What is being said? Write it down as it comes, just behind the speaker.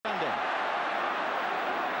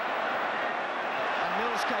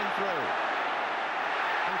Couples came through.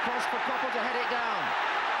 And cross for Koppel to head it down.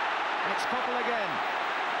 And it's Koppel again.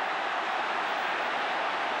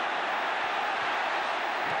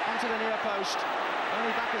 Onto the near post.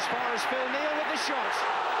 Only back as far as Phil Neal with the shot.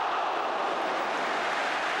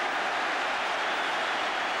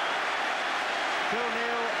 Phil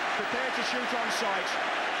Neal prepared to shoot on sight,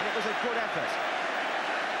 and it was a good effort.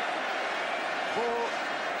 Ball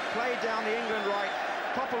played down the England right.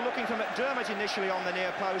 Koppel looking for McDermott initially on the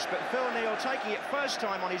near post, but Phil Neal taking it first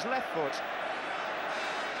time on his left foot.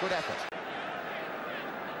 Good effort.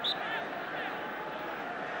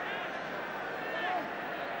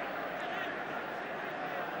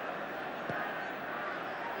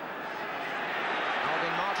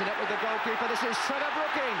 Alvin Martin up with the goalkeeper. This is Trevor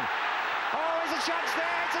Brooking. Oh, there's a chance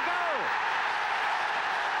there to go.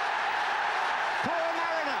 Paul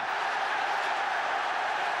Mariner.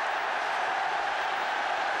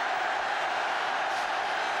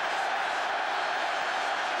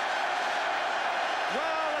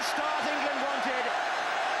 Well, the start England wanted,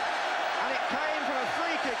 and it came from a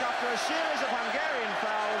free kick after a series of Hungarian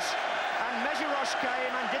fouls, and Mežeroš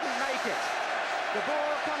came and didn't make it. The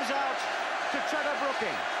ball comes out to Trevor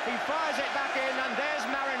Brooking. He fires it back in, and there's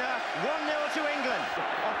Mariner. 1-0 to England.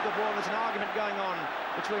 Off the ball, there's an argument going on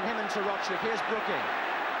between him and Tarocchik. Here's Brooking.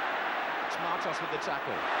 It's Martos with the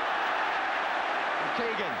tackle. And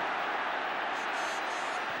Keegan.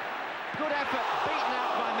 Good effort, beaten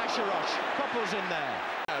out by Mežeroš. Koppel's in there.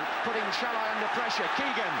 Putting Shalai under pressure.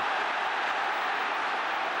 Keegan.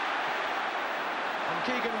 And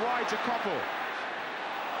Keegan wide to Koppel.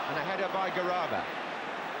 And a header by Garaba.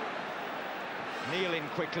 Neal in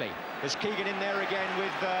quickly. There's Keegan in there again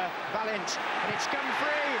with Valent, and it's come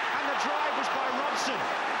free, and the drive was by Robson.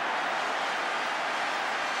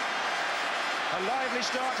 A lively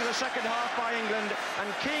start to the second half by England, and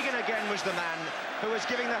Keegan again was the man who was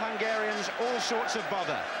giving the Hungarians all sorts of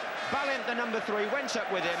bother. Valent, the number 3, went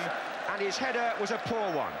up with him, and his header was a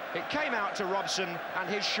poor one. It came out to Robson, and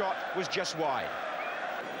his shot was just wide.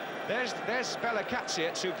 There's Bela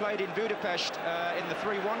Katsic, who played in Budapest in the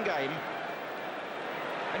 3-1 game.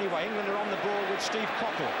 Anyway, England are on the ball with Steve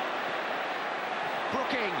Koppel.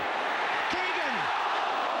 Brooking. Keegan!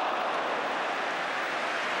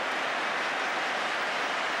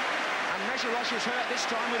 And Mežeroš is hurt this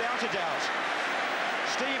time without a doubt.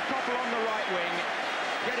 Steve Koppel on the right wing,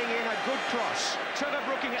 getting in a good cross. Trevor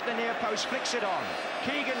Brooking at the near post, flicks it on.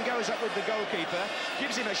 Keegan goes up with the goalkeeper,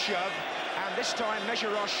 gives him a shove, and this time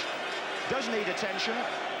Mežeroš does need attention.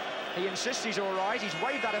 He insists he's all right. He's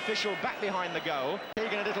waved that official back behind the goal.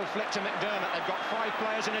 Keegan a little flick to McDermott. They've got 5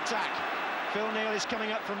 players in attack. Phil Neal is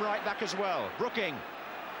coming up from right back as well. Brooking.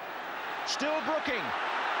 Still Brooking.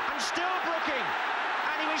 And still Brooking.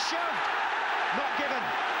 And he was shoved. Not given.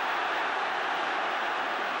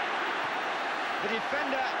 The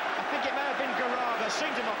defender, I think it may have been Garaba,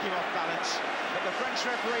 seemed to knock him off balance. But the French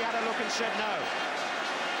referee had a look and said no.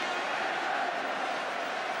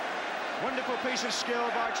 Wonderful piece of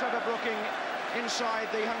skill by Trevor Brooking inside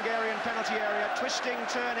the Hungarian penalty area, twisting,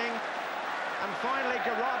 turning, and finally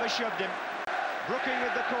Garaba shoved him. Brooking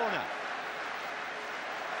with the corner.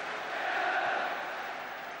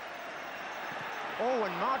 Oh,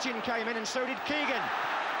 and Martin came in and so did Keegan.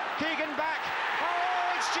 Keegan back.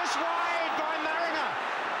 Oh, it's just wide by Mariner.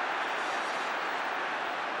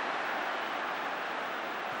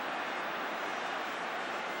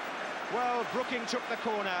 Well, Brooking took the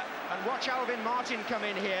corner, and watch Alvin Martin come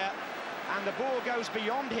in here, and the ball goes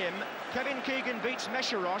beyond him. Kevin Keegan beats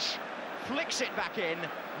Mežeroš, flicks it back in.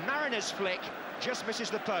 Mariner's flick just misses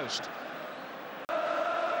the post.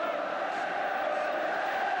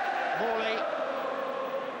 Morley.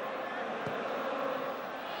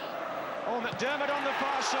 Oh, McDermott on the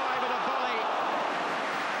far side with a volley,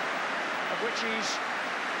 of which he's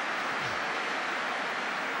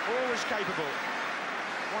always capable.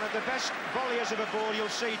 One of the best volleyers of a ball you'll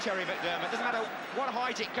see, Terry McDermott. Doesn't matter what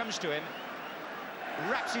height it comes to him,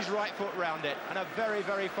 wraps his right foot round it, and a very,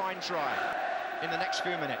 very fine try in the next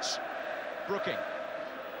few minutes. Brooking.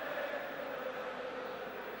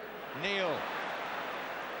 Neal.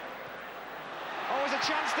 Oh, there's a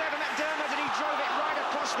chance there for McDermott, and he drove it right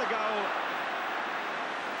across the goal.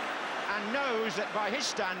 And knows that by his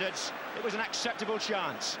standards, it was an acceptable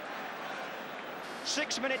chance.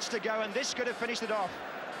 6 minutes to go, and this could have finished it off.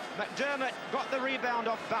 McDermott got the rebound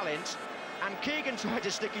off Valent, and Keegan tried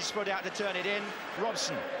to stick his foot out to turn it in.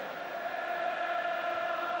 Robson.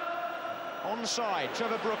 Onside,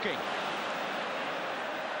 Trevor Brooking.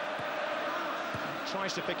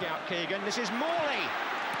 Tries to pick out Keegan. This is Morley.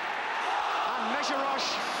 And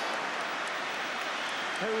Mežeroš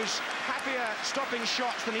who's happier stopping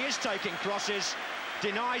shots than he is taking crosses,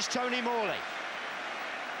 denies Tony Morley.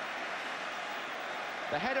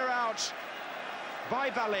 The header out by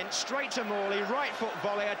Balint, straight to Morley, right foot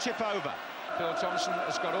volley, a tip over. Phil Thompson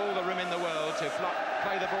has got all the room in the world to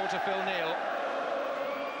play the ball to Phil Neal.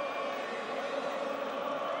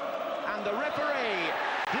 And the referee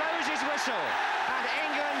blows his whistle, and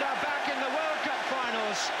England are back in the World Cup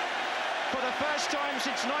finals for the first time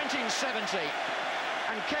since 1970.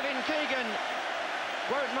 And Kevin Keegan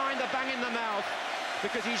won't mind the bang in the mouth,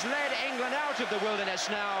 because he's led England out of the wilderness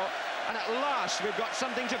now, and at last we've got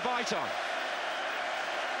something to bite on.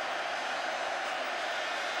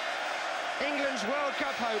 England's World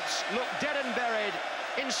Cup hopes look dead and buried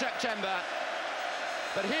in September,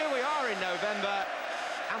 but here we are in November,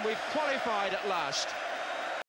 and we've qualified at last.